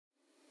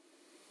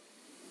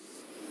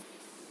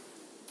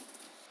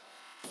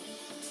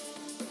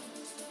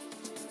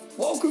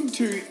Welcome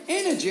to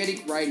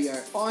Energetic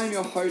Radio. I am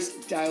your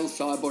host, Dale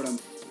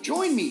Sidebottom.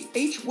 Join me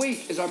each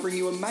week as I bring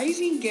you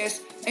amazing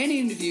guests and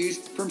interviews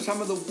from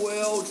some of the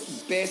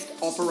world's best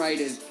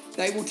operators.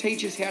 They will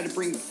teach us how to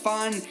bring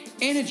fun,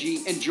 energy,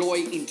 and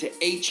joy into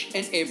each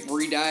and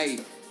every day.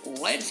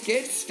 Let's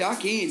get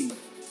stuck in.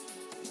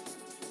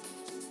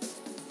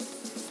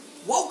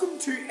 Welcome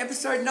to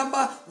episode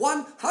number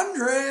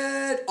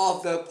 100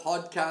 of the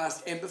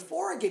podcast. And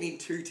before I get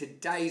into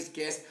today's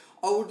guest,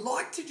 I would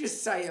like to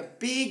just say a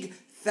big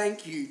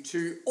thank you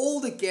to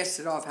all the guests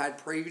that I've had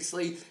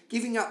previously.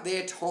 Giving up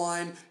their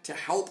time to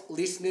help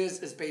listeners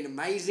has been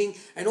amazing.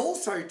 And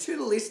also to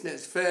the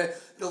listeners for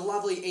the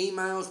lovely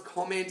emails,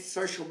 comments,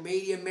 social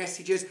media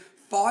messages,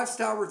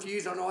 5-star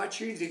reviews on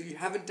iTunes. If you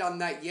haven't done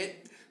that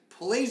yet,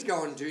 please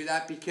go and do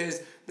that,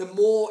 because the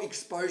more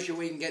exposure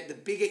we can get, the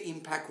bigger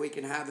impact we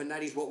can have, and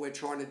that is what we're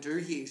trying to do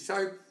here.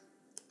 So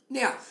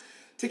now,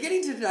 to get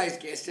into today's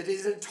guest, it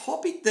is a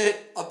topic that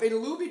I've been a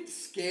little bit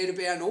scared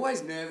about and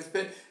always nervous,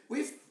 but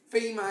with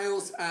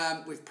females,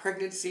 with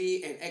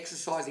pregnancy and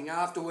exercising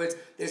afterwards,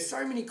 there's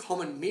so many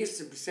common myths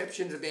and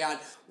perceptions about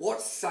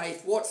what's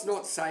safe, what's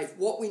not safe,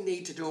 what we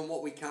need to do and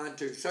what we can't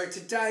do. So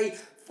today,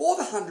 for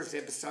the 100th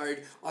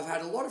episode, I've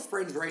had a lot of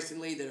friends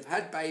recently that have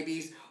had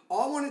babies.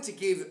 I wanted to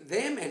give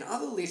them and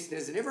other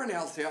listeners and everyone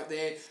else out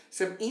there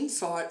some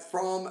insight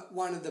from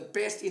one of the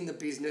best in the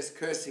business,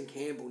 Kirsten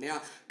Campbell.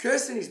 Now,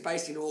 Kirsten is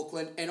based in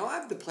Auckland, and I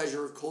have the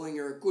pleasure of calling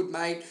her a good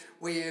mate.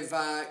 We've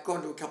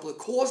gone to a couple of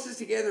courses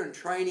together and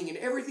training and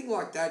everything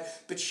like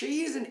that, but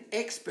she is an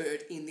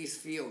expert in this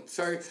field.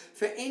 So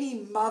for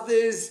any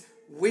mothers,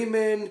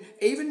 women,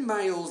 even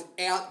males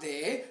out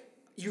there,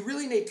 you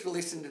really need to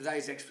listen to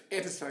today's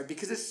episode,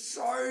 because it's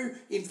so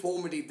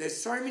informative. There's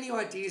so many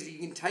ideas that you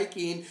can take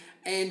in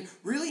and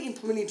really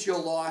implement into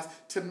your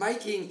life to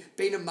making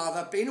being a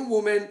mother, being a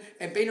woman,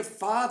 and being a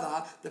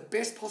father the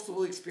best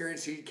possible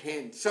experience you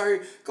can. So,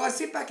 guys,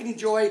 sit back and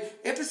enjoy.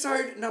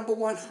 Episode number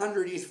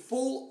 100 is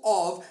full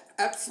of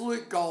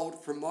absolute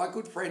gold from my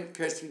good friend,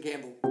 Kirsten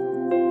Campbell.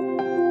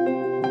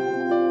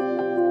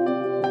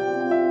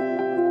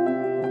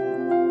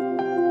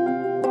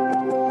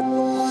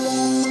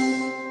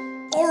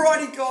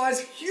 Alrighty guys,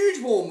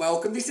 huge warm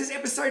welcome. This is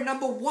episode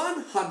number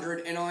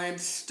 100, and I am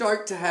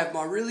stoked to have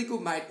my really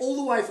good mate all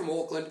the way from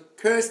Auckland,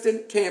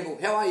 Kirsten Campbell.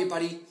 How are you,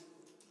 buddy?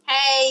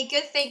 Hey,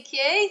 good, thank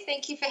you.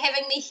 Thank you for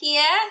having me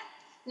here.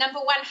 Number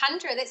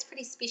 100, that's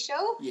pretty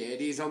special. Yeah,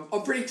 it is. I'm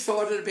pretty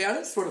excited about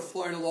it, sort of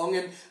flown along.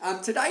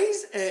 And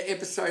today's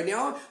episode,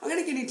 now I'm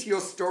going to get into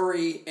your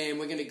story and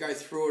we're going to go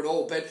through it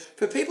all. But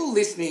for people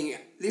listening,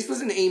 this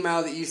was an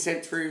email that you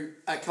sent through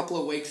a couple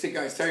of weeks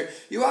ago. So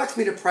you asked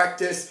me to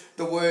practice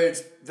the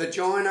words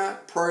vagina,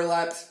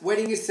 prolapse,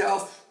 wetting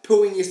yourself,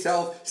 pooing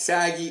yourself,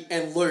 saggy,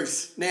 and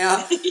loose.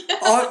 Now,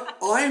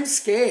 I am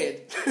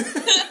scared.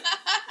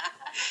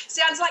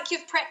 Sounds like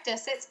you've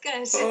practiced. That's good.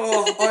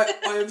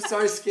 I am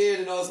so scared,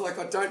 and I was like,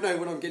 I don't know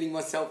what I'm getting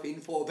myself in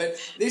for. But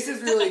this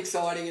is really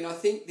exciting, and I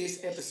think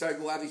this episode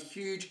will have a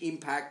huge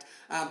impact,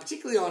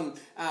 particularly on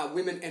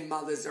women and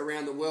mothers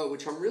around the world,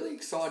 which I'm really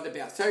excited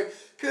about. So,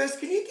 Kirst,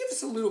 can you give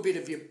us a little bit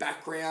of your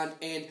background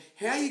and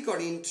how you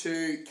got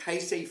into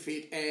KC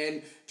Fit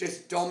and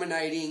just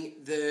dominating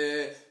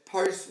the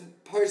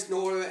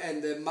postnatal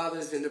and the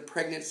mothers and the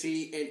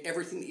pregnancy and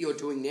everything that you're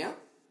doing now?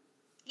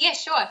 Yeah,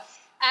 sure.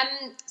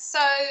 So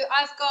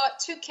I've got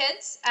 2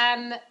 kids.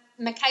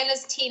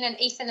 Michaela's 10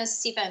 and Ethan is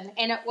 7.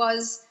 And it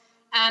was,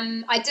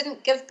 I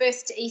didn't give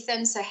birth to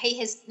Ethan, so he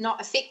has not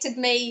affected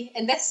me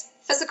in this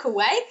physical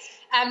way.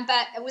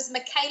 But it was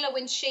Michaela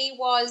when she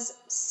was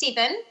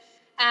 7.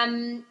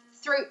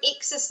 Through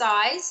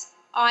exercise,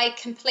 I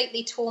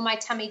completely tore my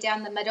tummy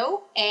down the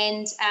middle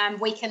and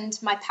weakened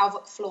my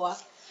pelvic floor.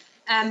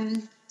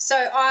 So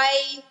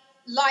I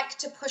like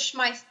to push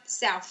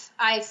myself.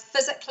 I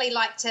physically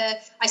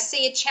I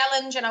see a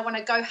challenge and I want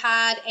to go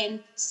hard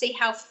and see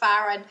how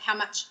far and how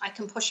much I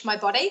can push my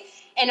body.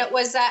 And it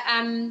was a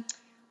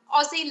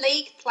Aussie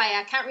League player,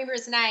 I can't remember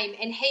his name,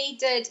 and he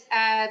did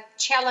a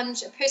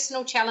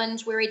personal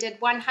challenge where he did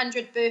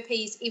 100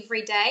 burpees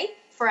every day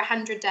for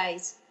 100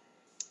 days.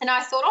 And I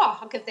thought,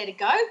 I'll give that a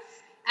go.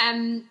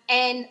 And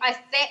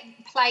that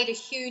played a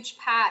huge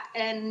part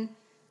in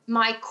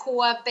my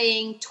core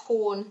being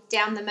torn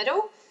down the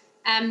middle.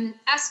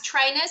 Us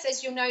trainers,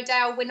 as you'll know,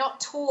 Dale, we're not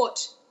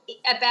taught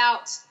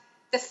about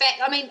the fact,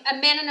 a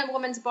man and a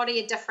woman's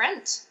body are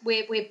different.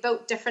 We're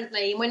built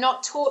differently. And we're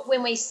not taught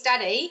when we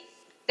study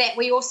that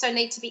we also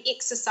need to be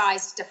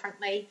exercised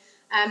differently.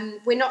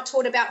 We're not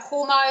taught about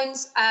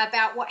hormones,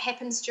 about what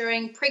happens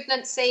during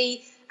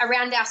pregnancy,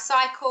 around our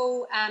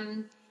cycle,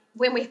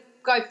 when we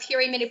go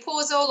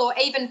perimenopausal or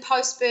even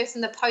post-birth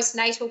in the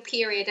postnatal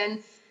period.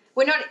 And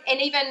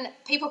even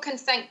people can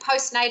think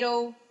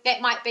postnatal, that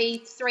might be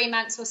 3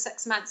 months or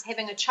 6 months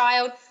having a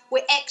child.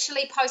 We're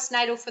actually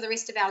postnatal for the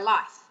rest of our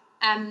life.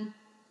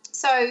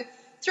 So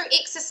through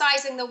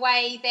exercising the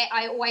way that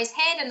I always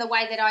had and the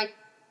way that I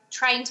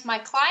trained my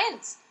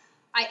clients,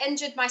 I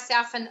injured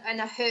myself and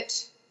I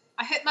hurt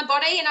my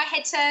body, and I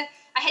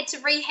had to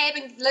rehab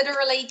and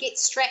literally get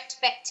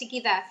strapped back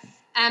together.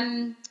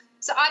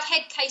 So I've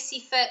had Casey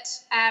Fit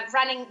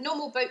running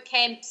normal boot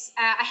camps.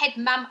 I had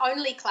mum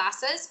only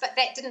classes, but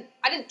I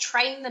didn't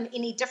train them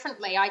any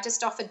differently. I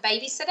just offered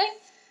babysitting.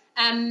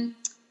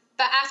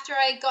 But after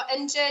I got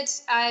injured,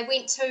 I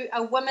went to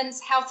a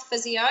women's health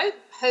physio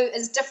who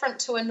is different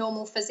to a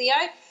normal physio,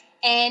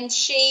 and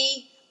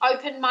she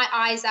opened my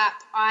eyes up.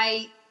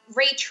 I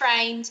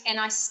retrained and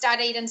I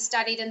studied and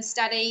studied and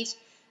studied.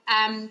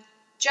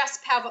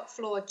 Just pelvic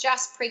floor,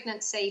 just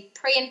pregnancy,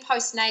 pre and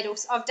postnatal.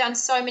 So I've done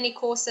so many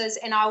courses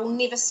and I will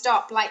never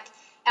stop. Like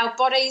our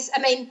bodies, I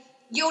mean,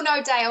 you'll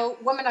know, Dale,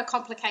 women are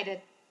complicated.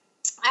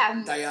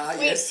 They are,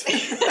 yes.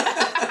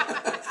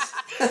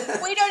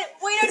 we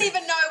don't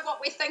even know what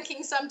we're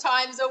thinking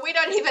sometimes, or we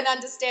don't even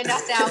understand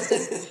ourselves.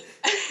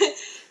 And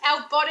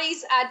our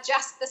bodies are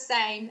just the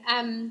same.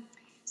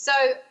 So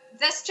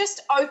this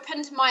just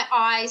opened my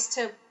eyes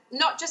to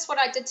not just what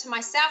I did to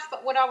myself,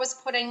 but what I was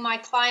putting my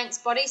clients'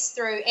 bodies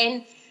through.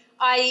 And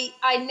I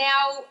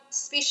now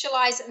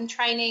specialize in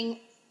training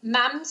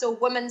mums or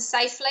women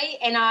safely,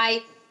 and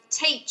I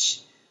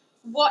teach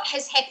what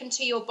has happened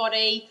to your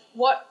body,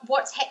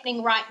 what's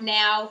happening right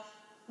now.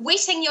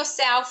 Wetting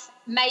yourself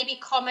may be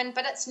common,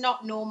 but it's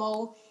not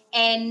normal.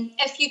 And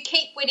if you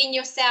keep wetting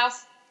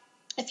yourself,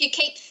 if you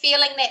keep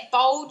feeling that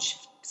bulge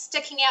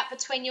sticking out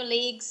between your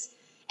legs,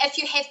 if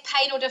you have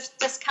pain or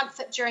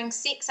discomfort during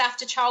sex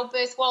after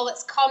childbirth, well,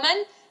 it's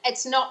common,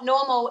 it's not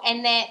normal,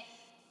 and that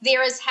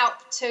there is help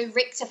to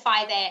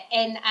rectify that.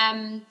 And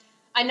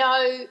I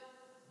know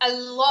a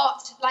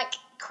lot, like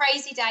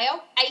crazy,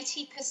 Dale,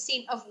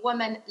 80% of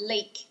women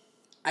leak.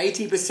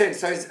 80%.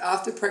 So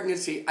after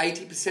pregnancy,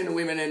 80% of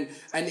women,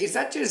 and is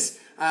that just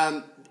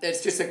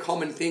it's just a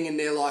common thing, and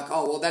they're like,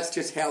 oh well, that's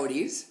just how it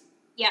is?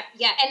 Yeah,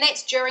 and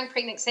that's during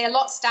pregnancy. A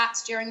lot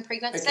starts during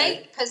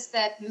pregnancy because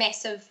the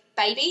massive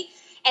baby,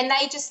 and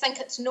they just think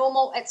it's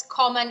normal, it's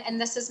common,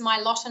 and this is my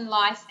lot in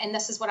life, and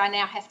this is what I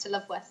now have to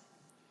live with.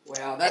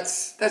 Wow,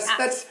 that's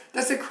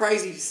a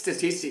crazy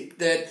statistic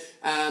that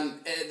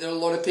a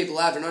lot of people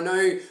have. And I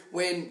know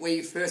when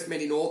we first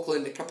met in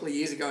Auckland a couple of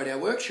years ago at our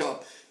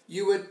workshop,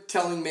 you were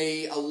telling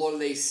me a lot of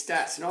these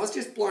stats, and I was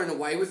just blown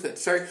away with it.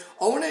 So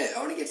I want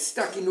to get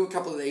stuck into a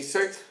couple of these.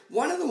 So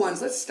one of the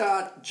ones, let's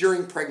start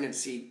during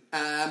pregnancy.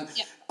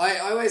 I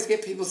always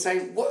get people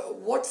saying,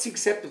 what's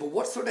acceptable?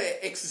 What sort of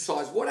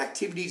exercise, what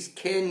activities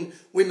can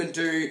women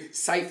do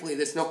safely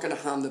that's not going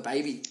to harm the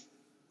baby?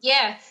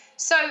 Yeah.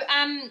 So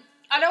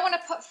I don't want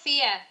to put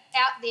fear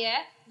out there.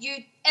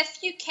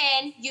 If you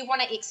can, you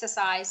want to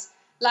exercise.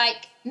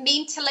 Like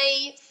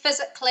mentally,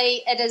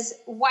 physically, it is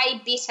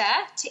way better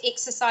to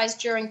exercise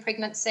during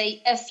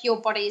pregnancy if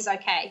your body is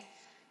okay.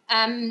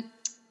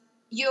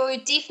 You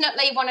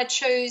definitely want to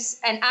choose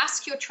and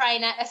ask your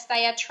trainer if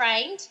they are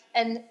trained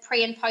in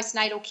pre and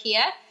postnatal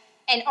care.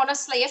 And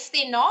honestly, if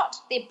they're not,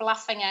 they're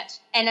bluffing it.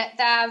 And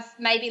they've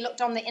maybe looked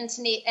on the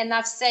internet and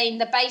they've seen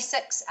the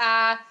basics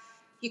are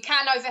you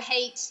can't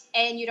overheat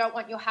and you don't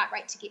want your heart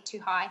rate to get too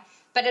high.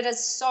 But it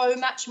is so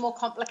much more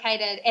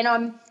complicated. And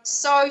I'm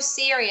so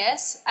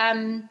serious.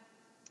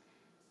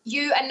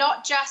 You are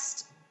not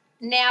just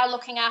now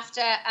looking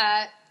after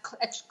a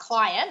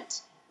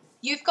client.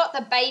 You've got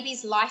the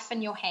baby's life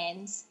in your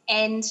hands.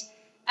 And,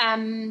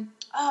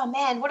 oh,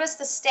 man, what is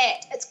the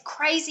stat? It's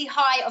crazy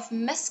high of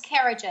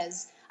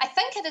miscarriages. I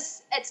think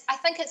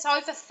it's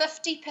over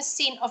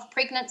 50% of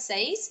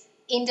pregnancies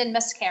end in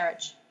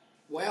miscarriage.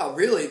 Wow,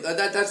 really?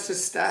 That's the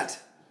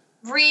stat.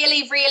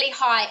 Really, really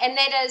high. And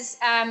that is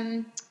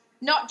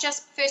not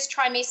just first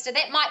trimester.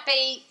 That might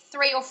be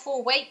 3 or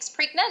 4 weeks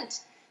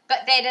pregnant. But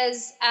that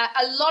is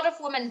a lot of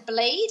women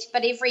bleed,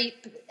 but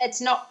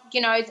it's not,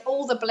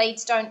 all the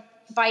bleeds don't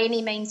by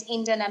any means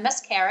end in a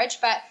miscarriage.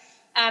 But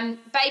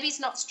baby's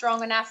not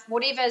strong enough.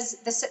 Whatever's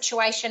the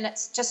situation,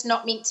 it's just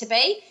not meant to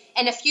be.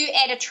 And if you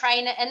add a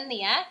trainer in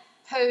there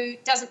who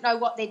doesn't know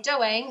what they're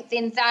doing,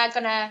 then they're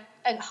going to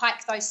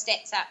hike those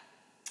stats up.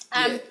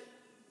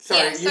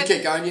 You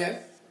keep going, yeah.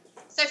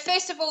 So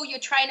first of all, your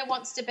trainer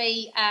wants to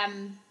be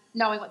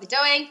knowing what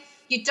they're doing.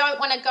 You don't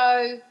want to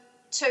go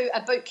to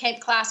a boot camp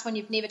class when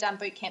you've never done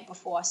boot camp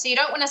before. So you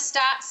don't want to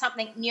start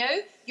something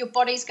new. Your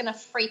body's going to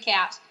freak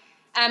out.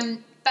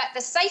 But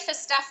the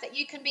safest stuff that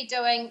you can be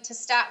doing to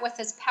start with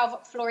is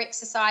pelvic floor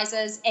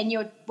exercises,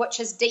 which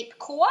is deep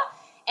core,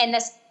 and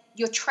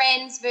your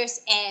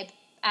transverse ab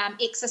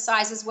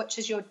exercises, which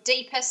is your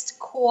deepest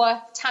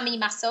core tummy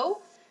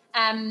muscle,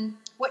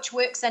 which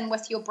works in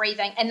with your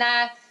breathing. And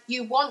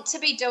you want to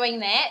be doing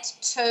that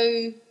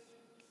to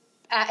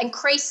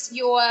increase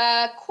your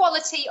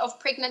quality of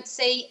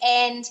pregnancy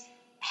and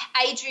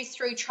aid you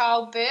through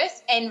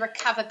childbirth and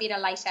recover better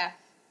later.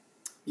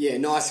 Yeah,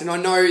 nice. And I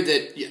know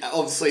that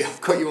obviously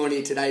I've got you on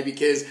here today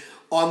because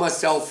I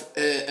myself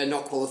am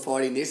not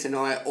qualified in this, and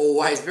I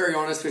always very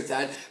honest with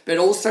that. But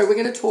also we're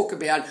going to talk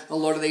about a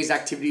lot of these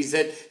activities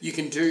that you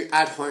can do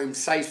at home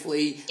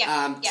safely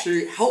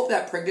to help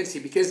that pregnancy,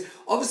 because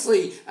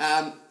obviously,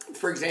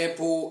 for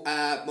example,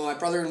 my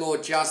brother-in-law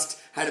just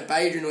had a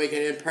baby in the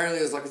weekend, and apparently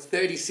it was like a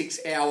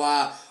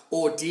 36-hour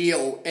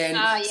ordeal.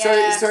 And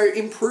so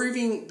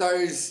improving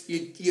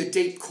your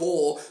deep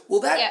core,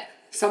 will that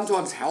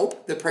sometimes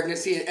help the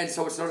pregnancy, and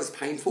so it's not as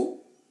painful?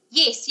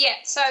 Yes, yeah.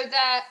 So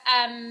the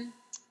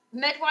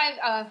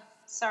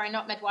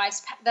not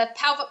midwives, the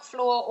pelvic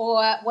floor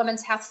or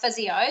women's health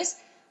physios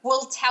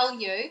will tell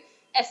you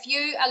if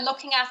you are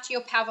looking after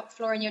your pelvic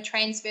floor and your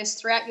transverse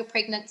throughout your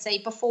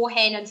pregnancy,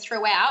 beforehand and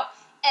throughout,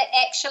 it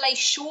actually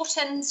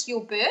shortens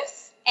your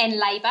birth and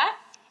labour,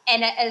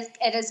 and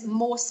it is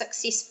more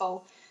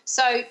successful.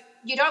 So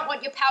you don't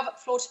want your pelvic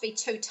floor to be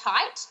too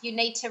tight. You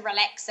need to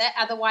relax it,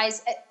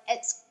 otherwise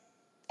it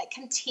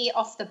can tear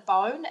off the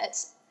bone.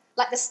 It's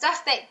like the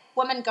stuff that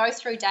women go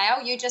through,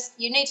 Dale. You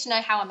need to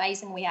know how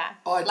amazing we are.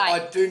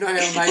 I do know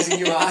how amazing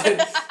you are.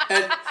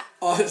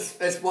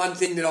 It's one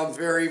thing that I'm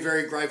very,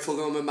 very grateful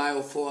that I'm a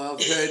male for.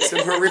 I've heard some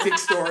horrific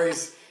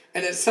stories,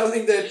 and it's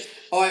something that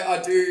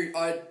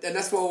and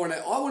that's what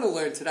I want to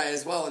learn today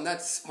as well, and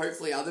that's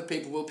hopefully other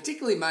people will,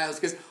 particularly males,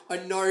 because I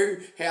know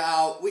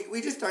how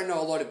we just don't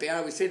know a lot about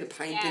it. We see the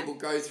pain people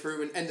go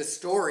through and the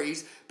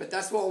stories, but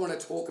that's why I want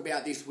to talk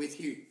about this with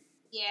you.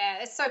 Yeah,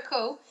 it's so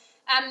cool.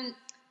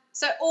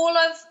 So all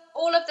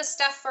of the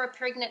stuff for a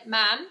pregnant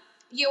mum,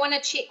 you want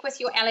to check with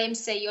your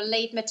LMC, your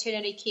lead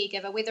maternity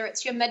caregiver, whether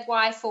it's your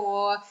midwife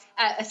or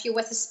if you're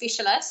with a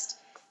specialist.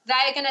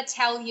 They're going to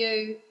tell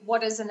you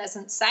what is and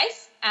isn't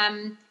safe.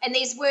 And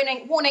there's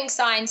warning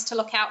signs to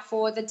look out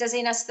for: the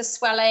dizziness, the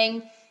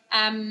swelling.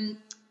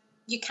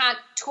 You can't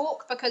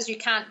talk because you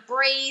can't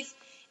breathe.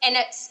 And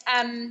it's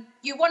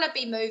you want to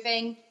be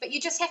moving, but you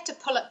just have to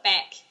pull it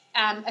back.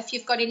 If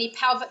you've got any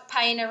pelvic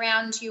pain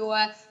around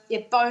your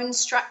bone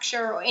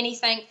structure or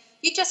anything,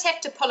 you just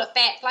have to pull it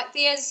back. Like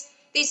there's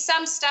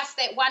some stuff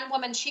that one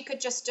woman, she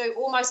could just do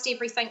almost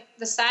everything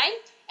the same,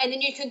 and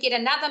then you can get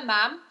another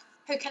mum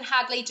who can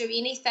hardly do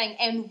anything,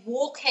 and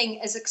walking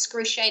is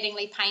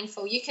excruciatingly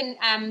painful. You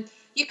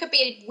could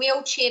be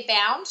wheelchair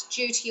bound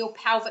due to your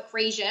pelvic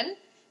region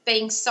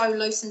being so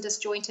loose and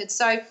disjointed.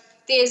 So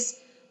there's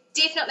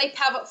definitely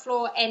pelvic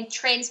floor and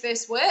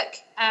transverse work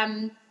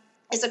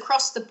is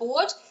across the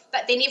board,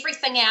 but then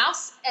everything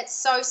else, it's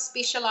so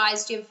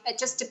specialised. It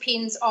just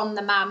depends on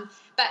the mum.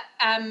 But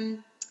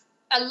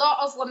a lot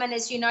of women,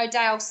 as you know,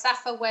 Dale,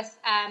 suffer with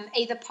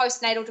either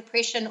postnatal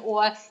depression,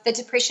 or the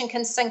depression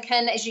can sink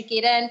in as you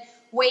get in.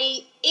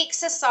 We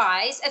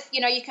exercise, if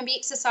you can be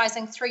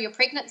exercising through your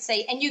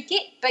pregnancy, and you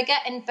get bigger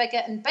and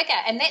bigger and bigger,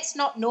 and that's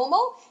not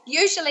normal.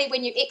 Usually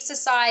when you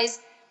exercise,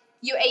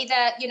 you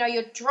either,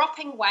 you're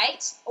dropping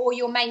weight or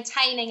you're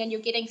maintaining and you're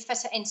getting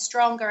fitter and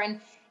stronger.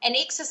 And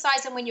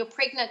exercising when you're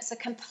pregnant is a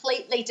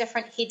completely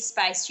different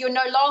headspace. You're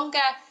no longer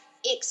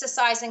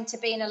exercising to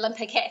be an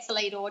Olympic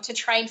athlete or to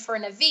train for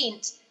an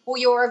event. Well,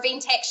 your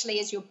event actually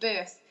is your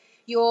birth.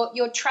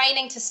 You're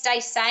training to stay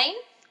sane,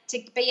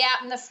 to be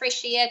out in the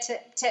fresh air,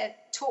 to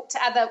talk to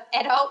other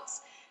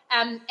adults,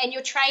 and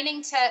you're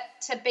training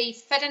to be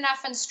fit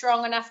enough and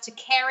strong enough to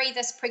carry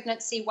this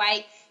pregnancy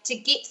weight, to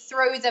get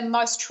through the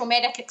most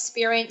traumatic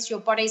experience your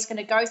body's going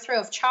to go through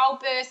of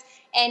childbirth,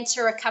 and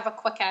to recover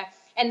quicker.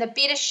 And the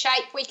better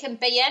shape we can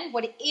be in,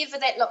 whatever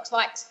that looks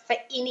like for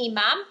any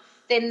mum,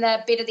 then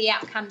the better the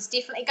outcome's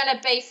definitely going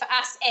to be for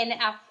us and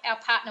our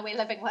partner we're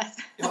living with.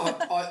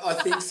 I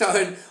think so,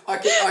 and I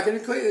can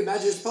completely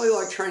imagine it's probably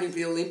like training for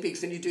the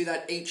Olympics, and you do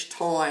that each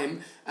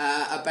time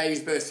a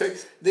baby's birth. So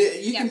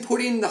you can put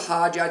in the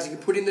hard yards, you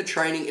can put in the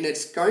training, and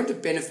it's going to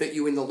benefit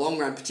you in the long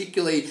run,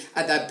 particularly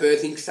at that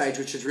birthing stage,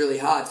 which is really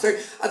hard. So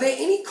are there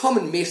any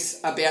common myths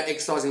about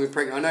exercising with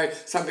pregnant? I know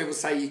some people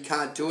say you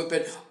can't do it,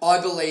 but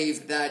I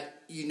believe that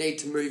you need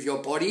to move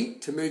your body.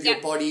 To move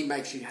your body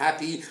makes you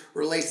happy,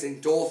 release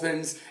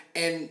endorphins,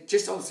 and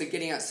just obviously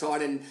getting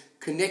outside and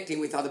connecting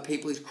with other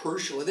people is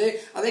crucial. Are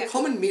there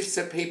common myths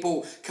that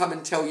people come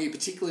and tell you,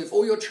 particularly if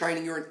all your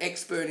training, you're an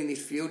expert in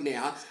this field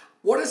now,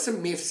 what are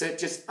some myths that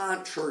just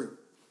aren't true?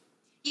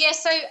 Yeah,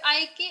 so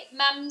I get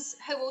mums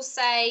who will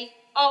say,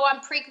 oh,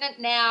 I'm pregnant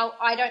now,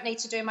 I don't need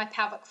to do my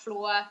pelvic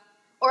floor.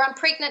 Or I'm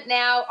pregnant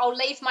now, I'll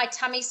leave my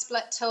tummy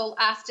split till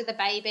after the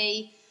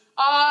baby.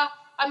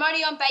 I'm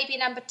only on baby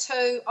number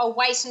 2, I'll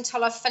wait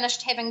until I've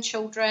finished having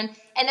children.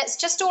 And it's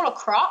just all a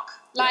crock.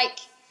 Like,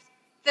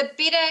 the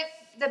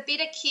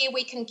better care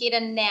we can get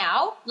in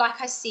now, like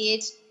I said,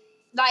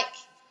 like,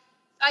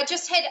 I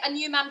just had a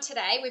new mum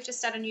today. We've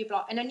just done a new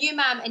block. And a new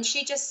mum, and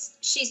she's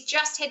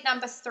just had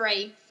number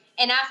 3.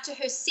 And after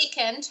her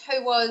second,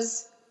 who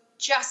was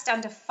just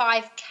under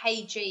 5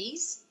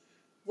 kgs,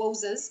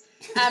 woolsers,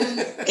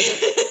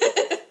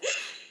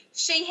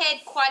 she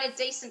had quite a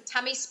decent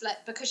tummy split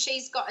because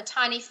she's got a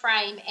tiny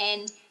frame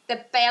and the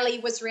belly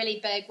was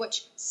really big,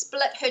 which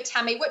split her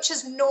tummy, which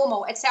is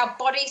normal. It's our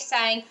body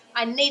saying,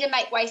 I need to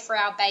make way for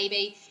our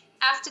baby.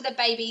 After the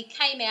baby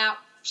came out,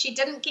 she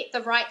didn't get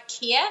the right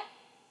care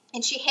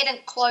and she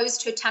hadn't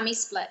closed her tummy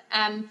split.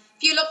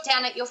 If you look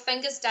down at your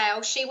fingers,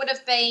 Dale, she would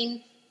have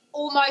been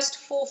almost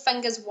 4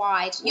 fingers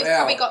wide. You've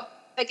probably got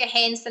bigger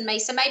hands than me,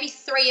 so maybe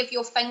 3 of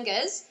your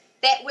fingers.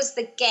 That was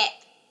the gap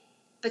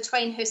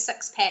between her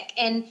 6-pack,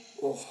 and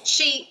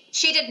she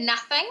did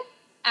nothing.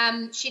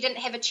 She didn't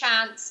have a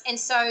chance, and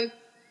so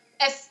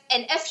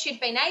if she'd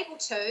been able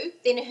to,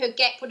 then her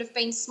gap would have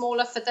been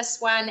smaller for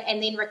this one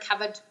and then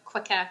recovered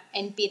quicker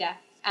and better.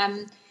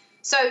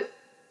 So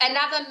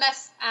another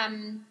myth,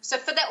 so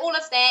for all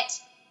of that,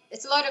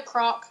 it's a load of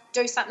crock.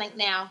 Do something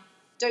now.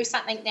 Do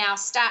something now.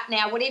 Start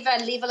now.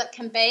 Whatever level it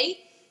can be,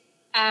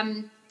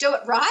 do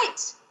it right,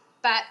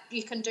 but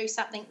you can do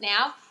something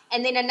now.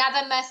 And then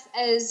another myth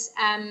is,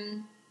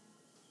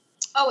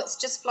 it's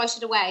just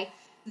floated away.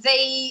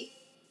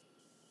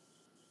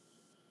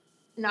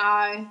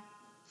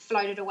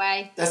 Floated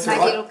away. That's maybe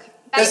right.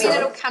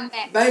 It'll come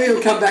back. Maybe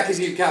it'll come back as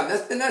you come.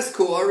 That's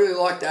cool. I really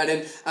like that.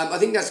 And I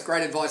think that's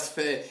great advice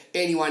for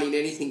anyone in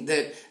anything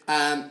that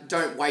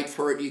don't wait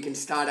for it. You can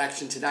start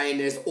action today, and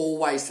there's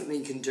always something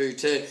you can do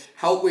to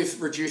help with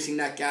reducing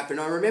that gap. And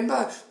I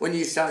remember when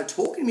you started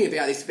talking to me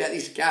about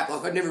this gap,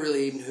 like I'd never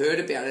really even heard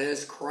about it. And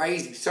it's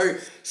crazy. So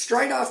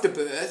straight after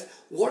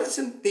birth, what are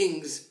some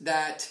things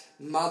that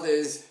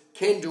mothers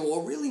can do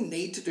or really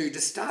need to do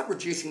to start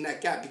reducing that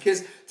gap?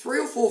 Because 3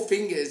 or 4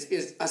 fingers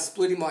is a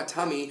split in my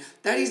tummy.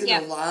 That is an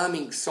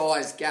alarming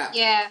size gap.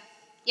 Yeah,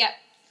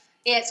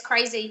 it's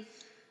crazy.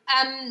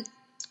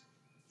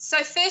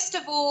 So first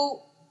of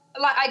all,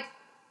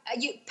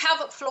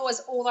 pelvic floor is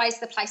always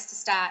the place to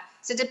start.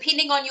 So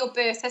depending on your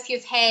birth, if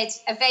you've had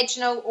a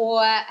vaginal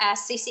or a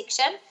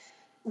C-section,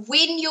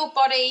 when your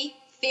body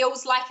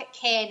feels like it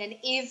can, and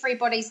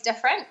everybody's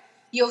different,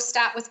 you'll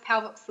start with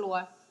pelvic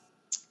floor.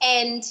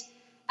 And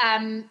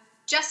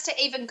just to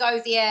even go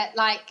there,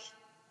 like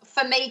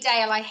for me,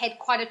 Dale, I had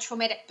quite a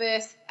traumatic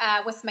birth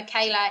with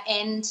Michaela,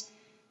 and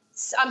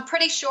I'm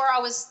pretty sure I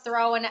was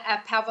thrown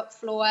a pelvic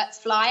floor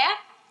flyer,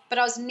 but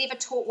I was never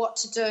taught what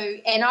to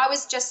do. And I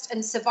was just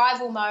in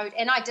survival mode,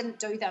 and I didn't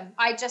do them.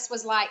 I just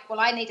was like, well,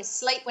 I need to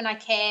sleep when I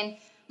can.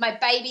 My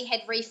baby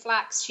had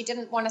reflux. She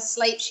didn't want to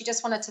sleep. She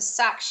just wanted to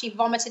suck. She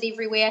vomited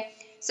everywhere.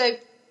 So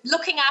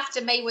looking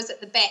after me was at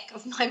the back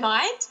of my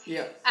mind.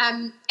 Yeah.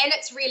 And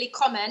it's really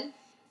common.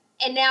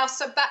 And now,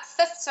 so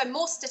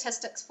more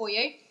statistics for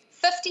you.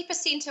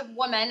 50% of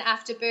women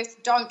after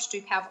birth don't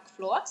do pelvic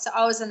floor. So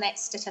I was in that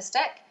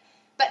statistic.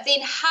 But then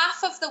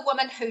half of the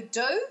women who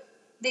do,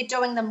 they're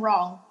doing them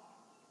wrong.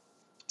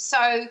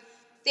 So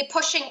they're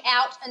pushing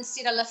out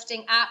instead of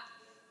lifting up.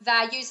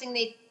 They're using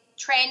their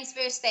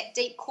transverse, that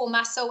deep core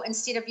muscle,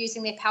 instead of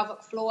using their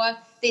pelvic floor.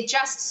 They're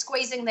just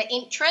squeezing the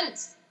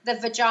entrance, the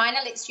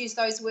vagina, let's use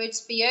those words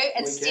for you,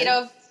 instead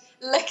of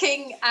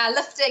lifting,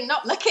 we're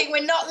not licking,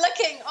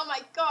 oh my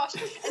gosh,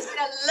 instead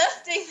of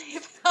lifting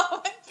their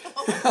pelvic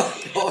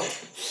floor.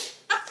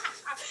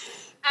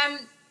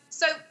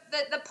 So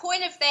the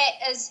point of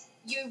that is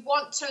you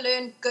want to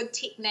learn good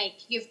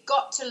technique. You've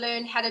got to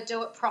learn how to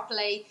do it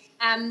properly.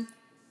 I'm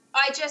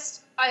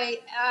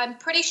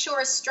pretty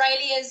sure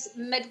Australia's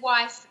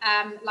midwife,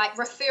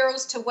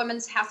 referrals to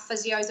women's health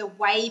physios are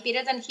way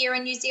better than here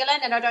in New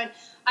Zealand. And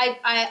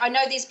I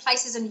know there's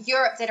places in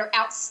Europe that are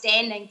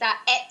outstanding. They're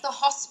at the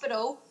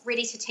hospital,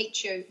 ready to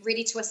teach you,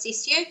 ready to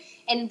assess you.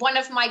 And one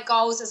of my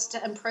goals is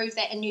to improve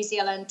that in New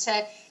Zealand,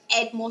 to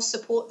add more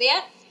support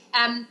there.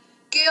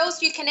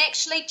 Girls, you can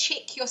actually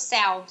check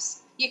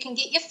yourselves. You can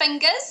get your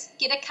fingers,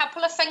 get a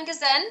couple of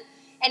fingers in,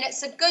 and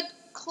it's a good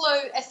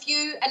clue if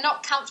you are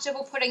not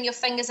comfortable putting your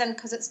fingers in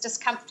because it's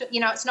discomfort,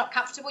 it's not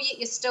comfortable yet,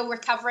 you're still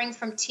recovering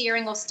from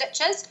tearing or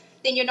stitches,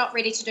 then you're not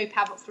ready to do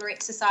pelvic floor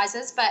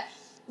exercises. But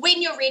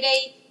when you're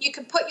ready, you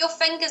can put your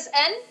fingers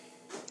in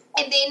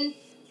and then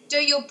do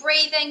your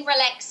breathing,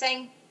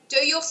 relaxing,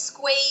 do your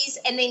squeeze,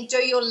 and then do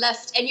your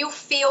lift, and you'll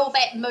feel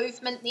that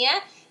movement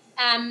there.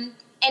 And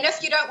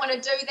if you don't want to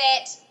do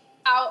that,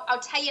 I'll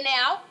tell you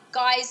now,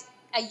 guys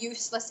are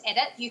useless at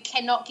it. You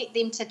cannot get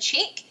them to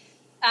check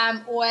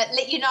or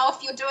let you know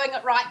if you're doing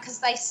it right, because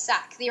they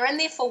suck. They're in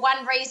there for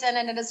one reason,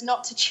 and it is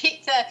not to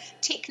check the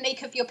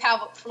technique of your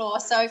pelvic floor.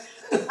 So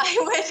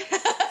I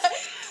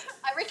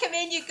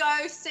recommend you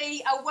go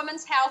see a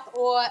women's health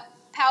or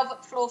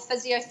pelvic floor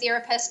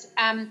physiotherapist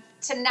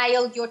to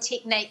nail your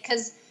technique,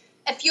 because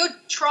if you're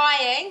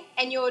trying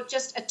and you're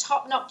just a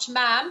top-notch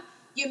mum,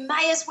 you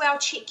may as well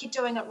check you're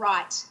doing it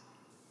right.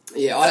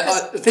 Yeah,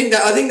 I think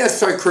that's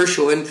so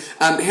crucial. And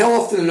how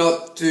often or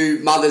not do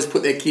mothers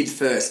put their kids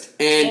first?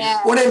 And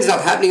what ends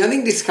up happening, I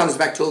think this comes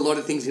back to a lot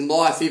of things in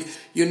life.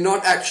 If you're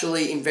not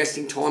actually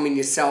investing time in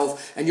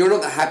yourself and you're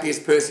not the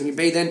happiest person you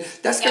be, then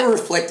that's going to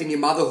reflect in your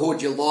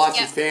motherhood, your life,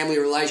 your family,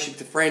 relationship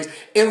to friends,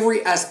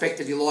 every aspect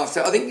of your life.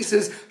 So I think this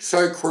is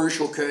so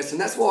crucial, Kirsten.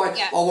 That's why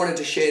I wanted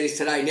to share this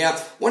today. Now,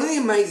 one of the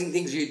amazing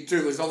things you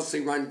do is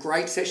obviously run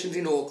great sessions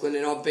in Auckland,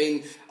 and I've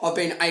been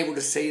able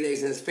to see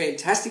these, and it's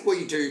fantastic what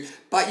you do.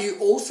 But you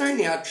also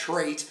now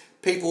treat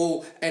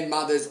people and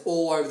mothers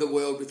all over the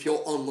world with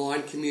your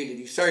online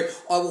community. So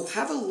I will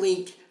have a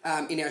link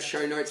in our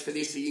show notes for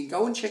this, so you can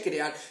go and check it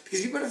out,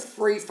 because you've got a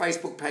free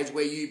Facebook page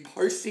where you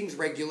post things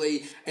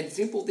regularly and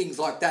simple things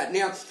like that.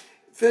 Now,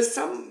 for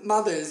some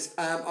mothers,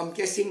 I'm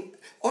guessing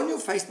on your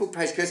Facebook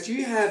page, Kirsten, do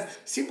you have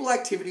simple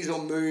activities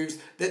or moves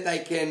that they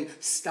can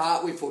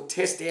start with or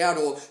test out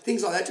or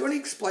things like that? Do you want to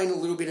explain a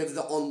little bit of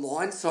the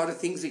online side of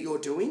things that you're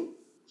doing?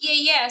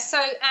 Yeah.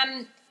 So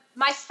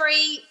My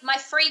free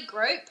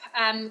group,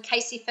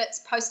 Casey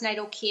Fitz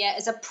Postnatal Care,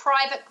 is a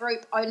private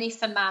group only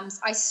for mums.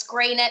 I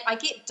screen it. I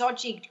get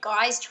dodgy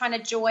guys trying to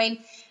join,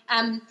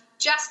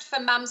 just for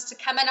mums to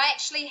come in. I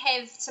actually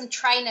have some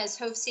trainers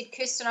who have said,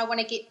 Kirsten, I want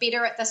to get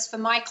better at this for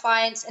my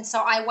clients, and so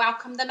I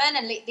welcome them in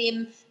and let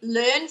them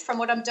learn from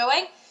what I'm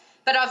doing.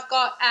 But I've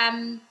got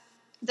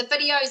the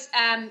videos.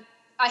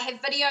 I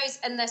have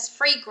videos in this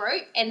free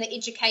group and the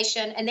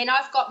education, and then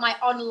I've got my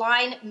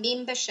online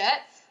membership,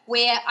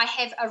 where I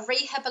have a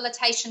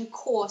rehabilitation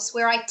course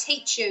where I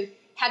teach you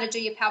how to do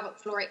your pelvic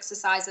floor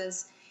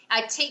exercises.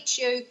 I teach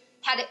you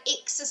how to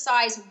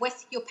exercise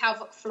with your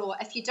pelvic floor.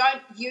 If you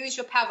don't use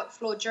your pelvic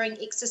floor during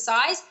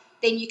exercise,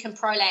 then you can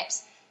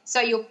prolapse.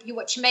 So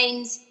which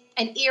means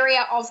an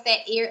area of that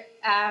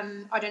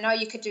I don't know,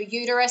 you could do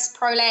uterus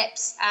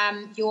prolapse,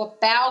 your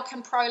bowel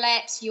can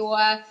prolapse, your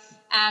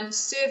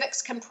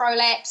cervix can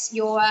prolapse,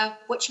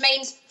 which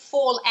means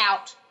fall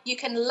out. You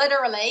can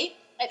literally,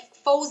 it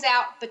falls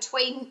out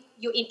between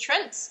your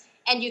entrance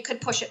and you could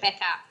push it back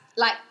out.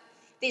 Like,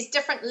 there's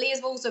different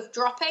levels of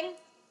dropping.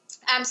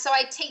 So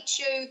I teach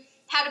you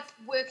how to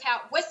work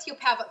out with your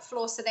pelvic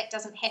floor so that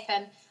doesn't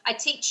happen. I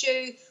teach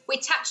you, we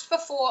touched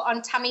before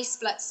on tummy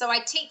splits, so I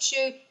teach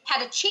you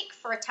how to check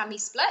for a tummy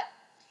split,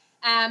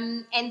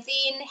 and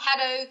then how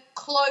to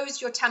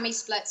close your tummy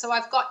split. So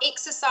I've got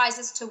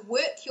exercises to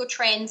work your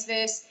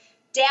transverse,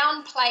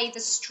 downplay the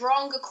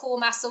stronger core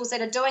muscles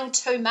that are doing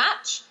too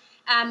much,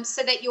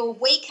 so that your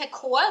weaker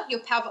core,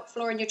 your pelvic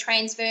floor and your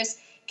transverse,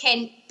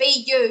 can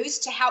be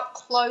used to help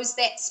close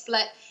that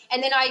split.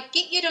 And then I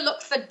get you to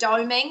look for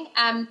doming,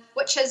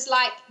 which is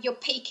like you're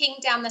peeking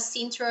down the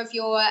center of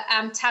your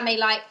tummy.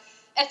 Like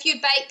if you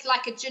bake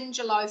like a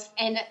ginger loaf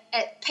and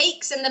it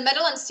peaks in the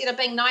middle instead of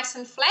being nice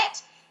and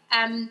flat,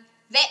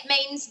 that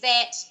means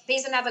that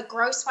there's another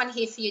gross one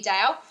here for you,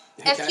 Dale.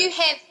 Okay.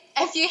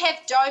 If you have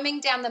doming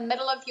down the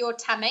middle of your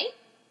tummy,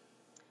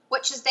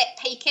 which is that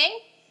peaking,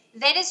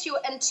 that is your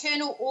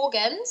internal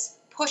organs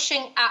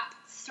pushing up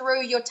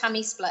through your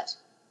tummy split.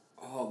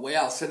 Oh,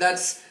 wow. So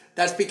that's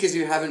because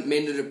you haven't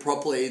mended it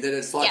properly, that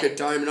it's like a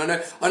dome.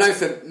 And I know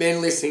for men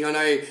listening, I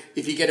know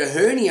if you get a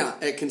hernia,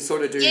 it can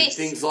sort of do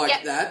things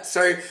like that.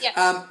 So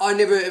I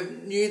never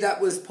knew that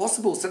was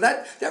possible. So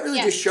that really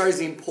just shows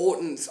the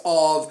importance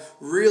of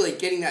really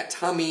getting that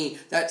tummy,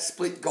 that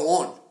split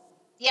gone.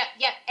 Yeah,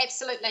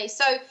 absolutely.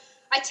 So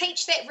I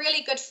teach that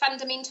really good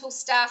fundamental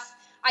stuff.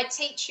 I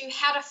teach you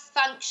how to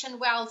function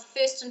well,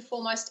 first and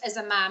foremost, as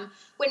a mum.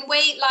 When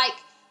we've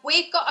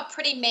got a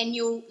pretty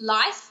manual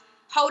life.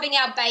 Holding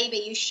our baby,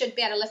 you should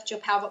be able to lift your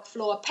pelvic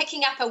floor.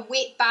 Picking up a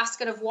wet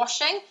basket of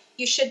washing,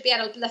 you should be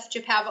able to lift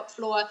your pelvic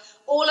floor.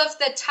 All of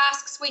the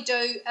tasks we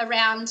do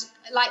around,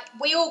 like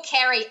we all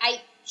carry 8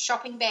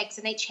 shopping bags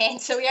in each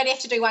hand, so we only have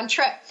to do one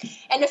trip.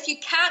 And if you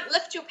can't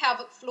lift your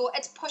pelvic floor,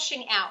 it's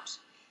pushing out.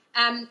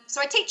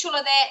 So I teach all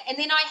of that, and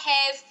then I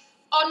have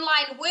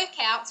online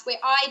workouts where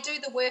I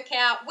do the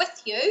workout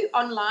with you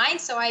online.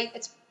 So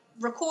it's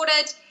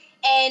recorded,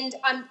 and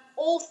I'm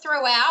all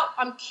throughout,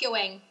 I'm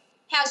cueing.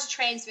 How's your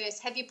transverse?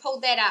 Have you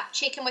pulled that up?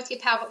 Check in with your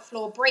pelvic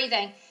floor,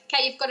 breathing.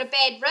 Okay, you've got a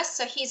bad wrist,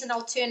 so here's an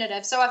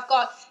alternative. So I've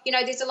got,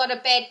 there's a lot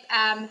of bad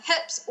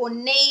hips or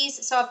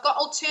knees. So I've got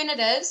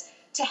alternatives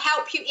to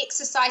help you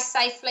exercise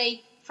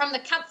safely from the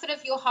comfort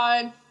of your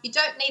home. You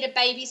don't need a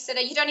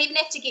babysitter. You don't even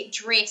have to get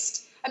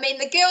dressed. I mean,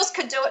 the girls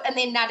could do it in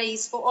their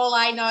nutties for all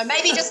I know.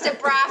 Maybe just a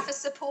bra for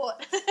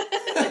support.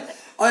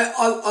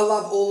 I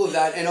love all of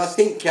that, and I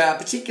think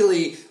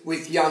particularly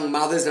with young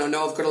mothers, and I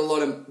know I've got a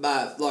lot of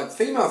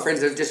female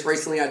friends that have just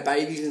recently had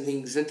babies and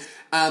things, and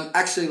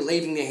actually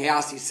leaving the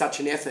house is such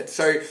an effort.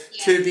 So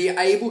to be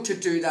able to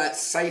do that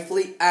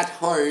safely at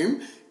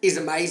home is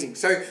amazing.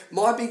 So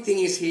my big thing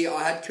is here,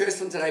 I had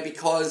Kirsten today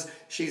because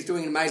she's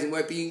doing amazing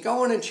work, but you can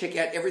go on and check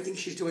out everything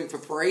she's doing for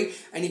free.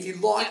 And if you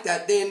like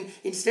that, then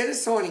instead of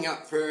signing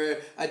up for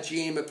a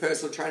gym, a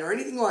personal trainer, or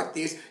anything like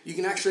this, you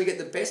can actually get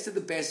the best of the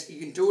best. You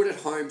can do it at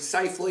home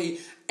safely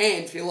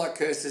and feel like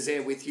Kirsten's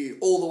there with you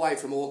all the way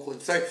from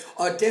Auckland. So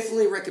I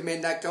definitely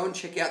recommend that. Go and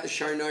check out the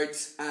show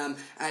notes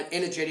at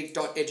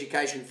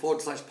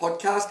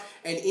energetic.education/podcast.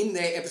 And in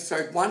there,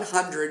 episode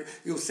 100,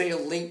 you'll see a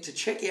link to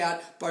check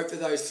out both of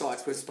those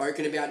sites we've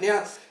spoken about.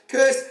 Now,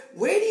 Kirst,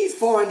 where do you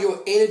find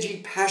your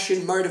energy,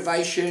 passion,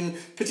 motivation,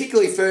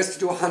 particularly first to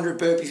do 100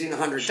 burpees in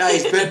 100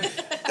 days? But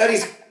that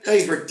is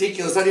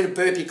ridiculous. I did a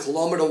burpee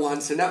kilometre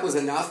once and that was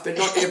enough, but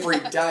not every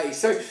day.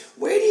 So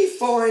where do you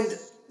find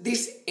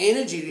this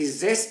energy, this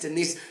zest and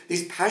this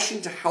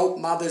passion to help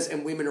mothers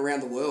and women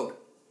around the world?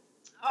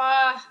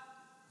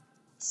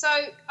 So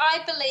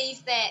I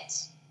believe that,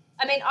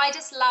 I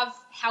just love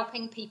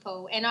helping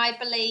people, and I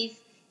believe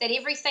that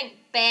everything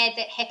bad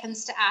that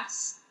happens to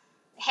us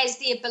has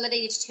the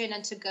ability to turn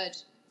into good.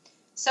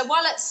 So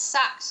while it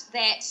sucked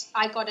that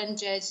I got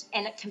injured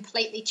and it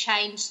completely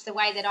changed the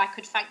way that I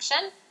could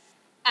function,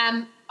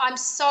 I'm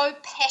so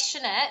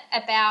passionate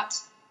about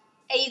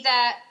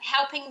either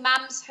helping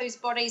mums whose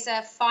bodies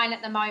are fine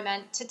at the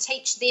moment to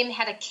teach them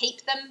how to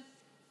keep them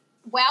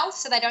well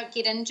so they don't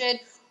get injured,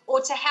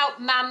 or to help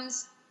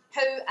mums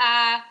who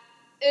are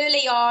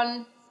early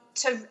on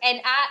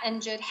and are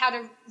injured, how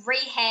to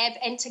rehab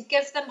and to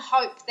give them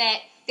hope that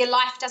their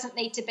life doesn't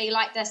need to be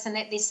like this and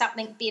that there's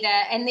something better.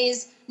 And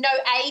there's no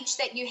age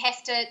that you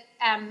have to,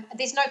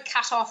 there's no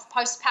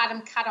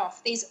postpartum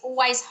cutoff. There's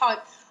always hope.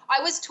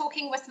 I was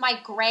talking with my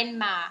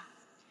grandma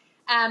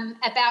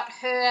about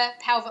her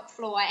pelvic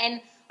floor,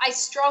 and I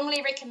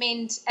strongly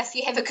recommend, if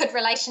you have a good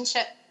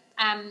relationship,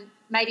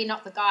 maybe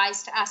not the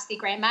guys to ask their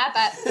grandma,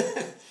 but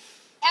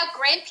our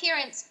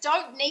grandparents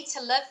don't need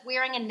to live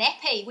wearing a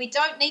nappy. We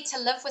don't need to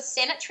live with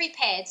sanitary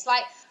pads.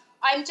 Like,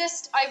 I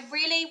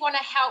really want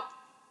to help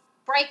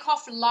break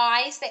off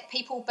lies that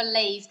people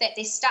believe that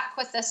they're stuck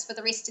with this for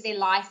the rest of their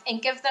life,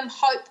 and give them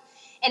hope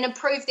and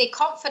improve their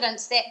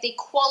confidence that their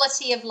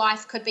quality of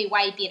life could be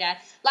way better.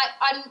 Like,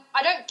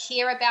 I don't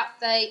care about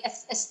the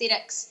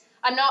aesthetics.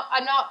 I'm not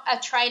a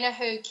trainer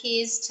who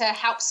cares to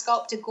help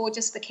sculpt a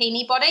gorgeous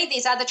bikini body.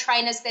 There's other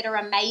trainers that are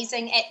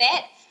amazing at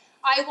that.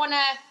 I want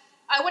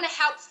to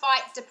help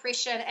fight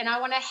depression, and I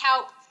want to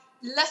help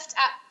lift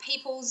up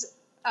people's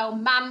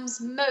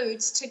mums'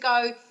 moods to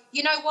go,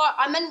 you know what,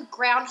 I'm in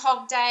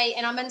Groundhog Day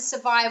and I'm in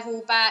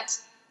survival, but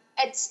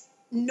it's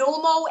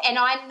normal and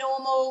I'm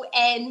normal,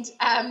 and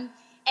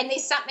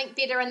there's something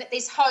better and that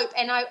there's hope.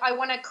 And I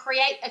want to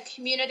create a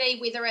community,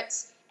 whether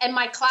it's in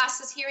my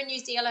classes here in New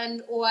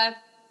Zealand or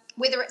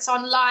whether it's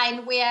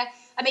online, where,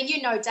 I mean,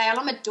 you know, Dale,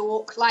 I'm a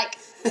dork. Like,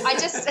 I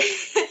just,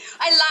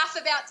 I laugh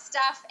about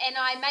stuff and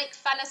I make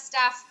fun of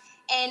stuff.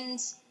 And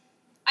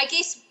I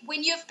guess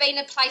when you've been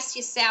a place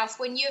yourself,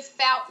 when you've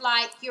felt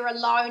like you're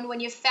alone, when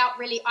you've felt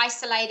really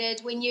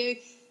isolated, when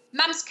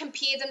mums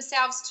compare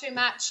themselves too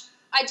much,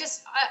 I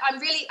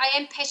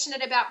am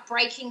passionate about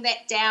breaking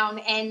that down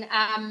and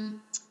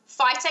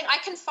fighting. I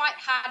can fight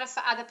harder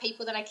for other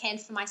people than I can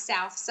for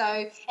myself.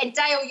 So, and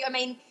Dale, I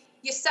mean,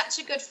 you're such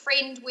a good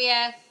friend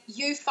where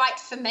you fight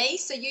for me.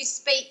 So you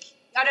speak,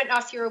 I don't know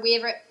if you're aware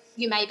of it,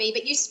 you may be,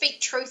 but you speak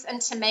truth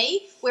into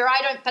me where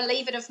I don't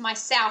believe it of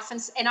myself.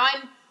 And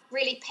I'm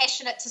really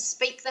passionate to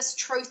speak this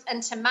truth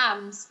into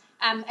mums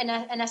in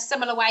a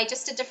similar way,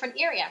 just a different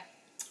area.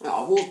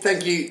 Oh, well,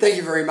 thank you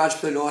very much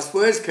for the nice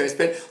words, Kirst.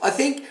 But I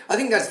think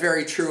that's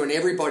very true in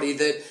everybody,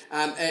 that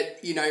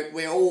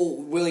we're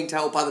all willing to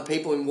help other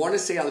people and want to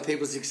see other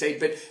people succeed,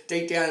 but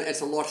deep down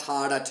it's a lot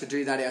harder to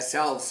do that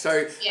ourselves.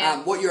 So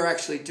what you're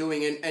actually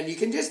doing, and you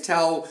can just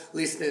tell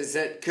listeners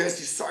that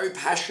Kirst is so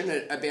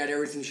passionate about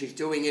everything she's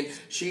doing, and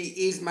she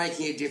is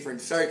making a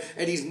difference. So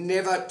it is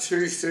never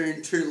too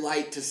soon, too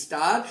late to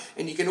start,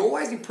 and you can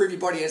always improve your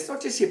body. And it's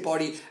not just your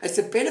body, it's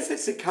the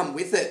benefits that come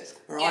with it,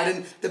 all right? Yeah.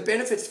 And the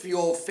benefits for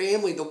your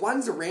family, the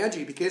ones around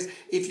you, because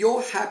if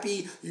you're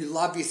happy, you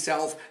love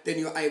yourself, then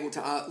you're able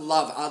to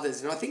love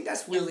others. And I think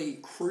that's really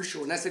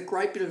crucial, and that's a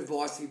great bit of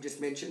advice you've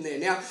just mentioned there.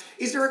 Now,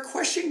 is there a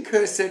question,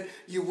 Kirst, that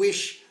you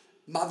wish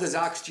mothers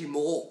asked you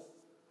more?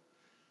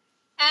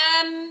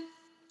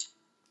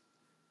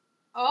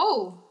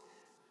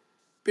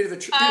 Bit of a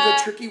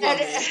tricky one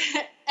there.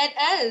 It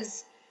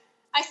is.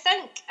 I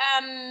think,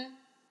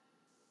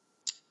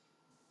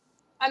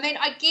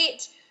 I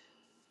get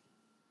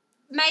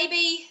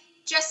maybe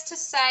just to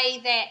say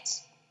that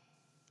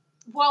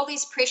while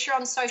there's pressure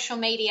on social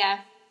media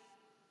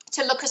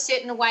to look a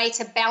certain way,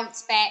 to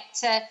bounce back,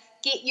 to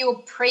get your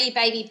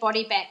pre-baby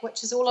body back,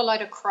 which is all a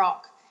load of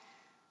crock,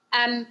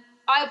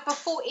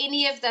 before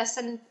any of this,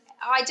 and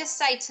I just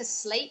say to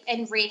sleep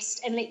and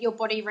rest and let your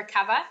body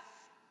recover.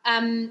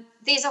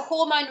 There's a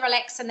hormone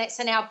relaxin that's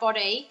in our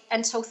body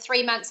until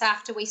 3 months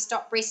after we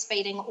stop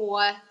breastfeeding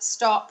or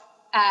stop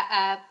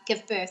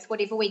give birth,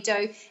 whatever we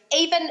do.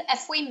 Even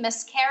if we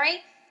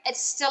miscarry, it's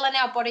still in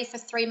our body for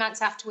 3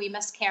 months after we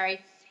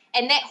miscarry.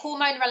 And that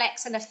hormone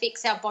relaxin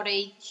affects our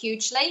body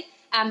hugely.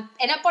 And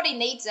our body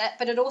needs it,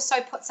 but it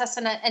also puts us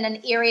in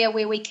an area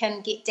where we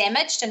can get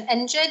damaged and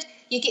injured.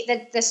 You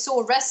get the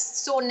sore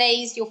wrists, sore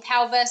knees, your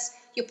pelvis,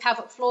 your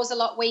pelvic floor is a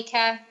lot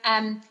weaker.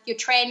 Your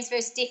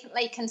transverse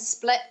definitely can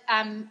split.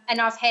 And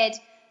I've had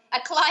a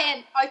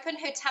client open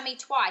her tummy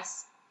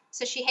twice.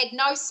 So she had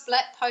no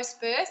split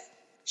post-birth.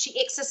 She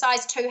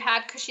exercised too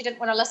hard because she didn't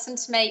want to listen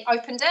to me,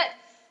 opened it.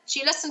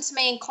 She listened to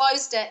me and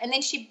closed it, and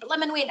then she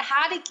blimmin' went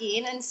hard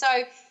again. And so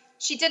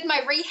she did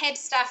my rehab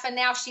stuff, and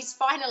now she's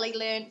finally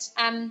learnt.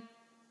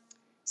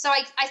 So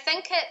I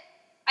think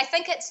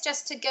it's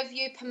just to give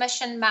you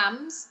permission,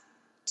 mums,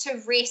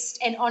 to rest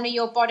and honour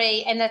your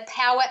body, and the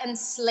power in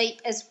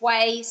sleep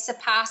way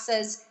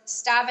surpasses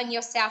starving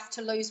yourself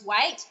to lose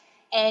weight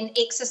and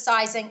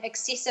exercising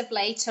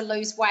excessively to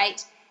lose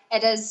weight.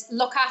 It is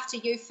look after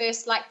you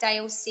first, like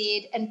Dale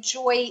said,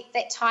 enjoy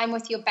that time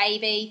with your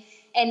baby,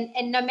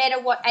 and no matter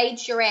what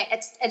age you're at,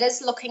 it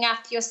is looking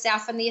after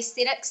yourself. And the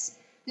aesthetics,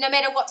 no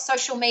matter what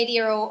social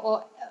media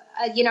or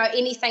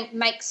anything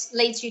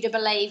leads you to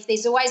believe,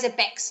 there's always a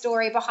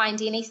backstory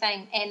behind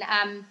anything,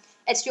 and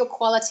it's your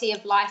quality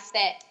of life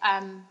that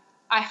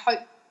I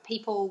hope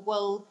people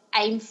will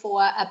aim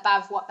for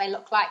above what they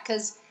look like,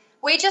 because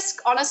we're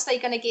just honestly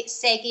going to get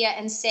saggier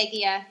and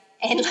saggier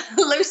and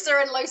looser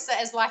and looser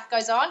as life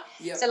goes on.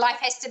 Yep. So life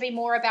has to be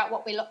more about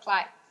what we look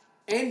like.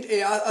 And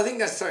yeah, I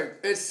think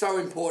it's so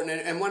important.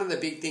 And one of the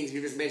big things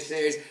you just mentioned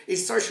there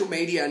is social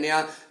media.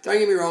 Now, don't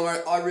get me wrong,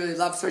 I really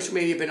love social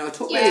media, but I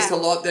talk about this a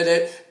lot, that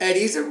it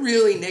is a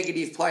really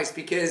negative place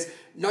because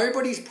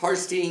nobody's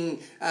posting.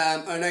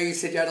 I know you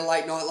said you had a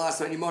late night last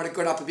night. You might have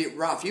got up a bit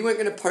rough. You weren't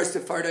going to post a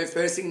photo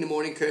first thing in the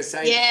morning, Kirst,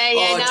 saying,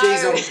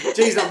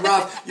 geez, I'm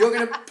rough. You're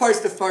going to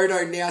post a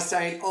photo now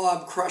saying,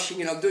 I'm crushing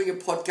it. I'm doing a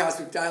podcast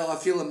with Dale. I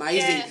feel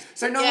amazing. Yeah.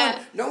 So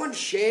no one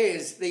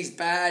shares these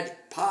bad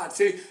parts.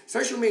 So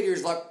social media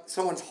is like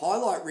someone's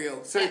highlight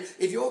reel. So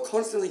if you're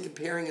constantly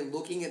comparing and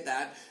looking at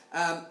that,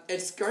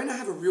 it's going to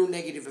have a real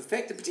negative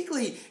effect. And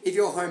particularly if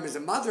you're home as a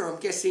mother, I'm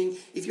guessing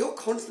if you're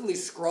constantly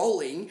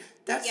scrolling,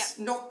 that's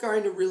not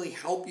going to really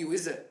help you,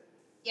 is it?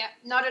 Yeah,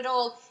 not at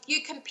all.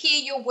 You compare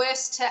your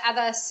worst to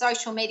other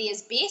social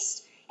media's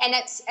best, and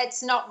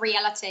it's not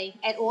reality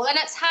at all. And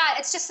it's hard.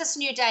 It's just this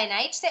new day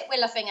and age that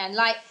we're living in.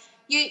 Like,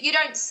 you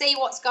don't see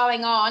what's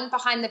going on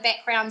behind the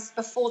backgrounds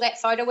before that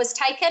photo was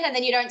taken, and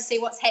then you don't see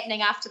what's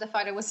happening after the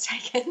photo was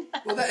taken.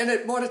 And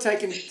it might have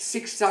taken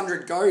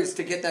 600 goes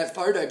to get that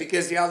photo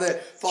because the other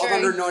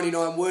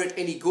 599 weren't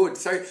any good.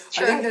 So I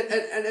think that,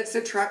 and it's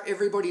a trap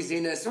everybody's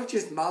in. It's not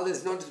just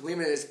mothers, not just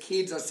women, it's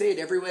kids. I see it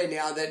everywhere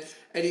now that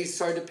it is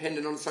so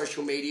dependent on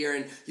social media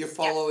and your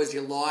followers,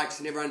 your likes,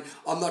 and everyone,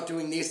 I'm not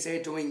doing this,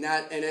 they're doing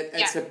that, and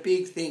it's a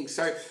big thing.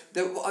 So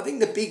I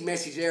think the big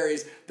message there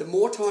is the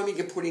more time you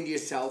can put into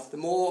yourself, the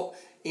more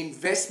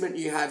investment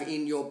you have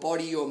in your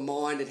body, your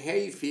mind, and how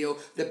you feel,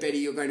 the better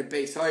you're going to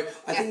be. So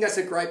I think that's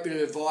a great bit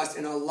of advice,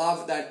 and I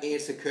love that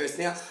answer, Kirst.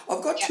 Now,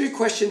 I've got two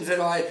questions that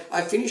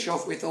I finish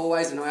off with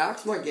always, and I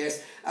ask my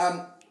guests,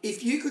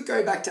 if you could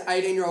go back to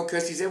 18-year-old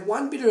Kirst, is there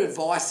one bit of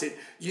advice that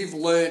you've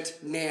learnt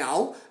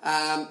now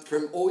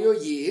from all your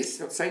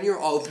years, not saying you're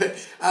old, but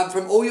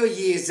from all your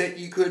years that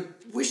you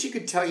wish you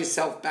could tell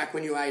yourself back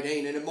when you were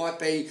 18, and it might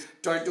be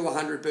don't do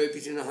 100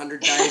 burpees in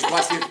 100 days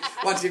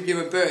once you've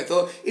given birth?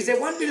 Or is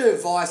there one bit of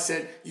advice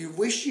that you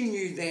wish you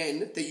knew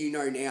then that you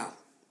know now?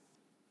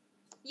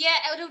 Yeah,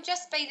 it'll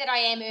just be that I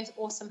am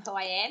awesome who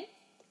I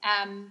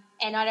am,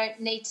 and I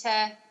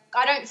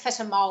don't fit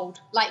a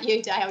mould like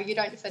you, Dale. You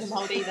don't fit a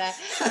mould either.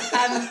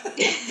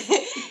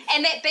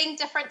 And that being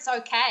different's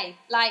okay.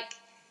 Like,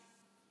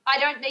 I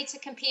don't need to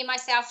compare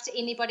myself to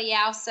anybody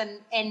else.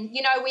 And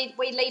you know, we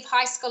leave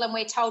high school and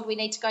we're told we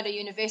need to go to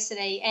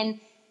university. And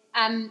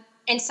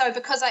so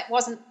because it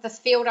wasn't the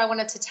field I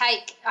wanted to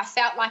take, I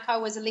felt like I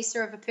was a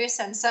lesser of a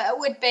person. So it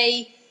would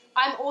be,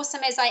 I'm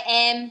awesome as I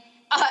am.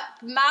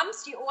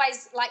 Mums, you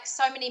always, like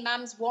so many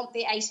mums, want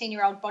their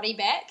 18-year-old body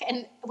back.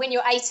 And when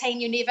you're 18,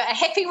 you never are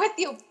happy with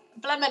your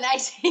blimmin'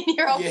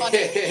 18-year-old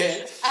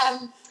body.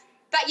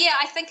 But yeah,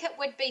 I think it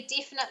would be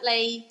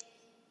definitely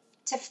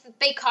to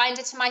be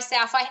kinder to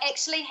myself. I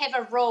actually have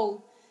a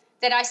rule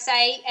that I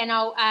say, and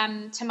I'll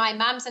to my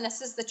mums, and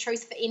this is the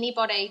truth for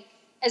anybody,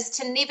 is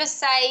to never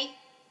say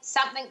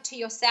something to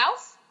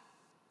yourself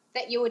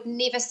that you would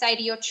never say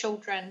to your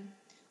children,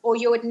 or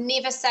you would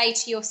never say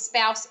to your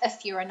spouse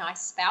if you're a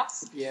nice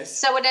spouse. Yes.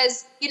 So it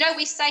is, you know,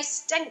 we say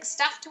stink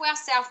stuff to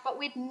ourselves, but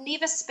we'd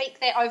never speak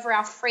that over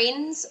our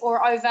friends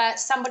or over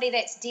somebody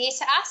that's dear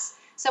to us.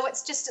 So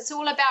it's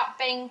all about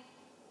being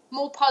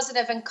more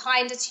positive and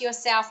kinder to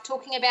yourself,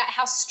 talking about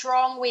how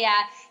strong we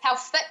are, how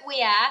fit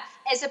we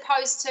are, as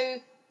opposed to,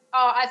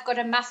 I've got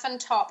a muffin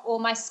top, or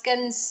my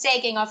skin's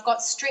sagging, I've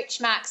got stretch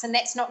marks, and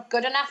that's not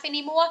good enough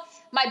anymore.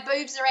 My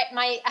boobs are at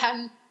my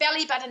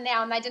belly button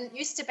now, and they didn't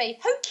used to be.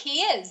 Who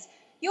cares?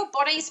 Your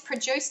body's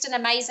produced an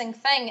amazing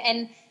thing,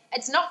 and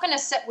it's not going to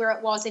sit where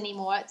it was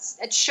anymore.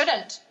 It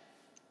shouldn't.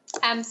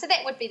 So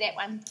that would be that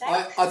one.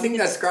 I think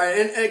that's great.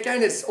 And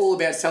again, it's all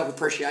about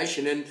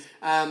self-appreciation. And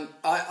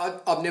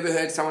I've never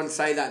heard someone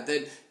say that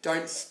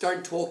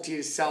don't talk to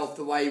yourself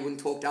the way you wouldn't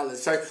talk to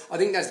others. So I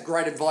think that's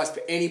great advice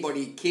for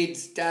anybody,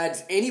 kids,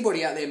 dads,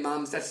 anybody out there,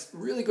 mums. That's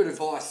really good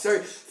advice. So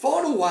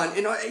final one,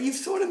 and you've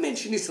sort of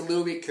mentioned this a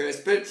little bit,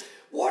 Kirst, but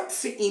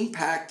what's the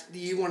impact that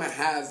you want to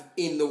have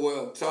in the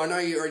world? So I know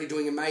you're already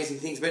doing amazing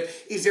things, but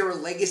is there a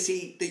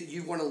legacy that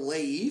you want to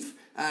leave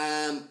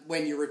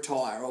when you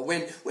retire, or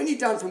when you're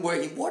done from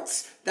working?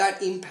 What's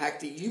that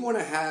impact that you want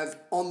to have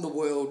on the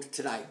world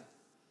today?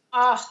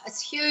 Oh,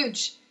 it's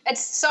huge.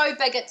 It's so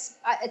big,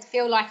 I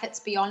feel like it's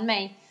beyond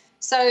me.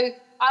 So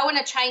I want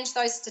to change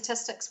those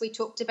statistics we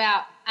talked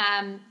about,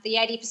 the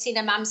 80%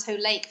 of mums who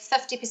leak,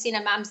 50%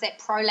 of mums that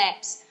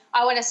prolapse.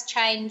 I want to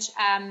change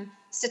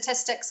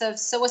statistics of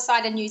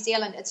suicide in New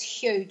Zealand. It's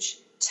huge.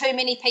 Too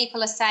many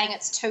people are saying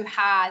it's too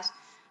hard.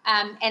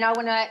 And I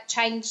want to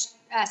change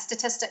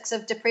statistics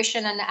of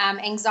depression and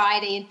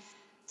anxiety.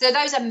 So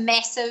those are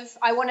massive.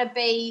 I want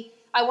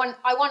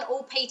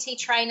all PT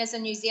trainers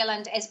in New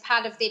Zealand, as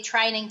part of their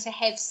training, to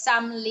have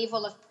some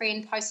level of pre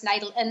and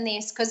postnatal in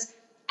there, because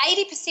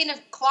 80%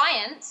 of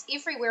clients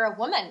everywhere are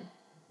women.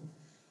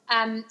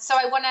 So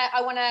I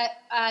want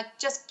to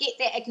just get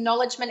that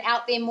acknowledgement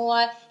out there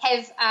more,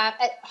 have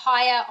it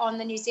higher on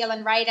the New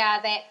Zealand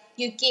radar that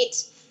you get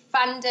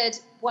funded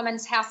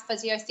women's health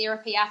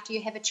physiotherapy after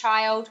you have a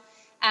child,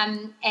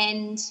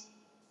 and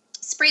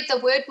spread the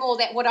word more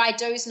that what I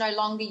do is no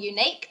longer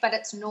unique, but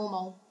it's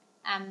normal.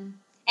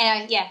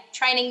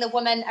 Training the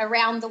women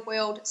around the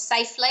world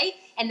safely,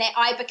 and that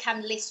I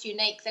become less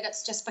unique, that it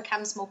just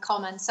becomes more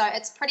common. So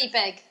it's pretty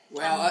big.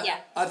 Wow,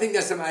 I think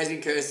that's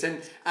amazing,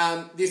 Kirsten.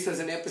 This was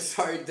an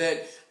episode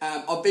that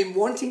I've been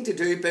wanting to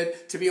do,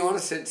 but to be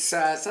honest, it's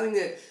something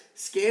that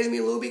scares me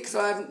a little bit because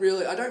I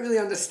don't really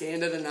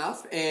understand it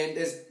enough. And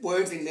there's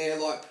words in there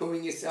like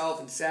pulling yourself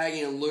and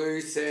sagging and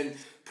loose and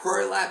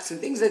prolapse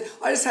and things that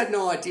I just had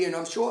no idea, and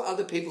I'm sure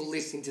other people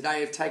listening today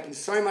have taken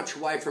so much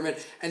away from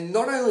it. And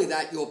not only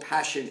that, your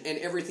passion and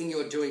everything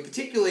you're doing,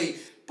 particularly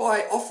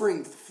by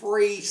offering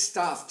free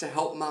stuff to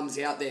help mums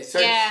out there. So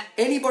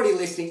anybody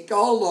listening,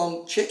 go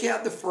along, check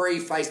out the free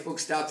Facebook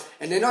stuff,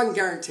 and then I can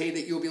guarantee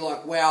that you'll be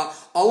like, wow,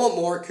 I want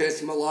more of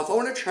Kirsten in my life. I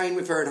want to train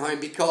with her at home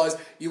because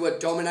you are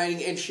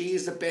dominating and she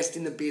is the best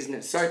in the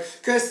business. So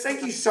Kirsten,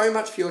 thank you so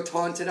much for your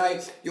time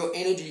today, your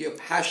energy, your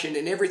passion,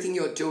 and everything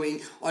you're doing.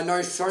 I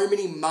know so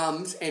many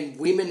mums and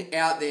women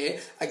out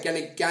there are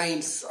going to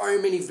gain so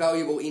many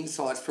valuable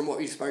insights from what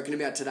we've spoken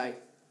about today.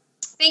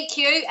 Thank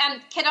you.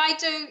 Can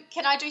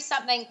I do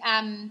something?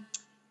 I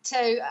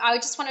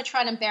just want to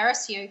try and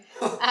embarrass you.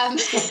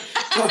 Yes,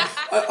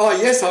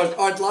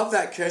 I'd love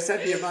that, Kirsten.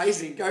 That'd be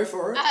amazing. Go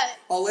for it.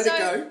 I'll let it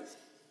go.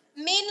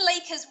 Men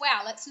leak as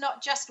well. It's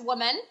not just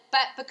women,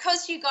 but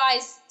because you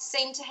guys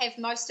seem to have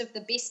most of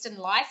the best in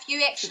life,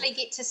 you actually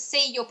get to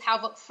see your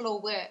pelvic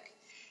floor work.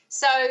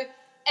 So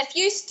if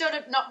you stood,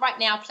 not right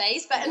now,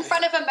 please, but in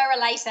front of a mirror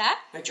later,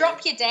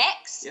 drop your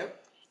DAX. Yep.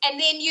 And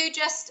then you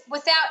just,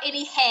 without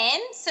any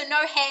hands, so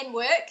no hand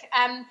work,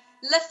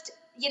 lift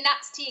your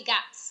nuts to your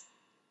guts.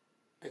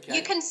 Okay.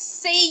 You can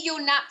see your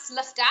nuts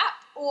lift up,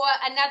 or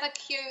another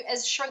cue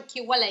is shrink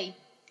your willy.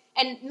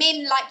 And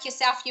men like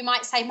yourself, you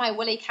might say, my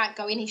willy can't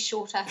go any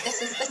shorter.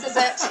 This is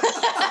it.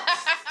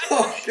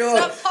 Oh,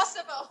 God. It's not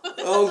possible.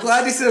 Oh, I'm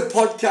glad this is a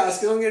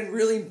podcast because I'm getting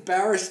really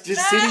embarrassed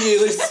just sitting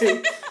here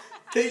listening.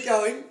 Keep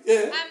going.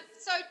 Yeah.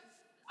 So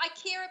I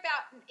care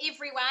about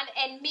everyone,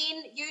 and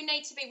men, you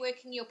need to be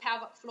working your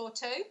pelvic floor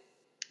too,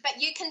 but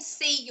you can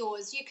see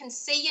yours. You can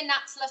see your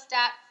nuts lift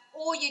up,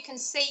 or you can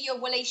see your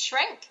willy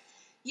shrink.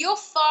 You're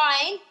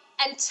fine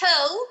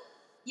until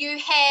you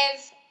have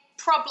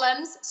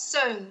problems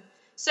soon.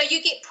 So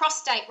you get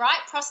prostate, right?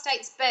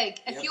 Prostate's big.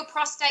 If your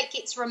prostate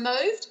gets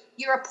removed,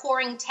 you're a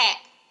pouring tap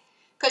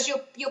because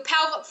your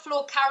pelvic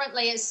floor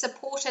currently is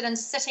supported and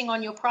sitting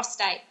on your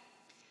prostate.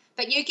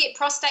 But you get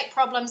prostate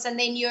problems, and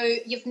then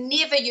you've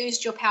never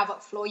used your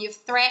pelvic floor. You've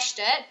thrashed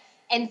it,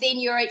 and then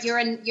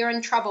you're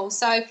in trouble.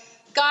 So,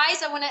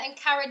 guys, I want to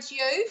encourage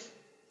you: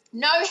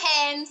 no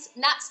hands,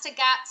 nuts to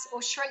guts,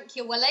 or shrink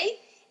your willy,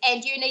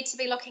 and you need to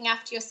be looking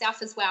after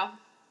yourself as well.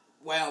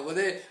 Wow, well,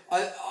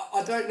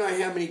 I don't know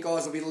how many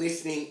guys will be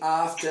listening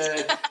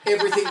after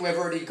everything we've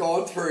already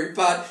gone through,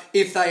 but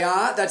if they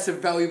are, that's a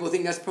valuable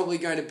thing. That's probably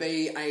going to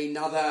be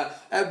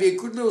that'd be a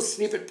good little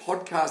snippet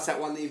podcast,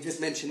 that one that you've just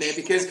mentioned there,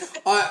 because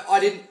I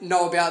didn't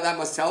know about that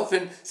myself,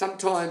 and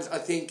sometimes I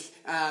think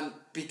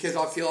because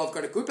I feel I've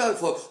got a good pelvic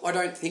floor, I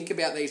don't think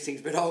about these things,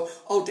 but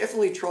I'll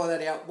definitely try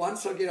that out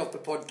once I get off the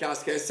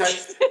podcast, Kirst. So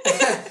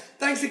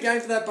thanks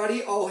again for that,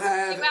 buddy. I'll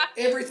have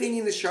everything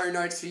in the show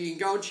notes so you can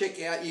go and check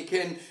out.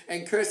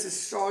 And Kirst is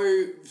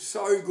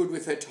so good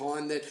with her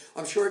time that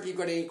I'm sure if you've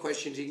got any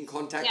questions, you can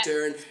contact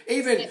her, and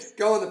even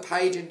go on the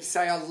page and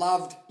say, I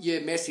loved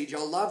your message. I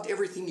loved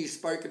everything you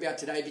spoke about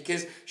today,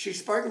 because she's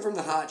spoken from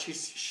the heart.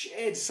 She's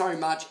shared so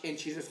much, and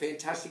she's a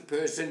fantastic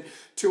person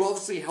to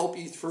obviously help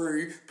you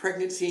through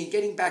pregnancy and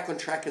getting back on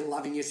track and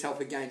loving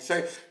yourself again.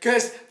 So,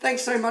 Kirst,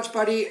 thanks so much,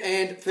 buddy.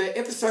 And for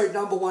episode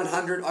number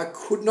 100, I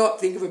could not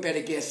think of a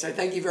better guest. So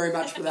thank you very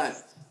much for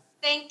that.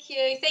 Thank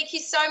you. Thank you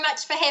so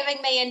much for having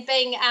me and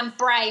being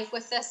brave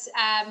with this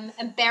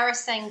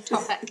embarrassing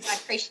topic. I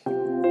appreciate it.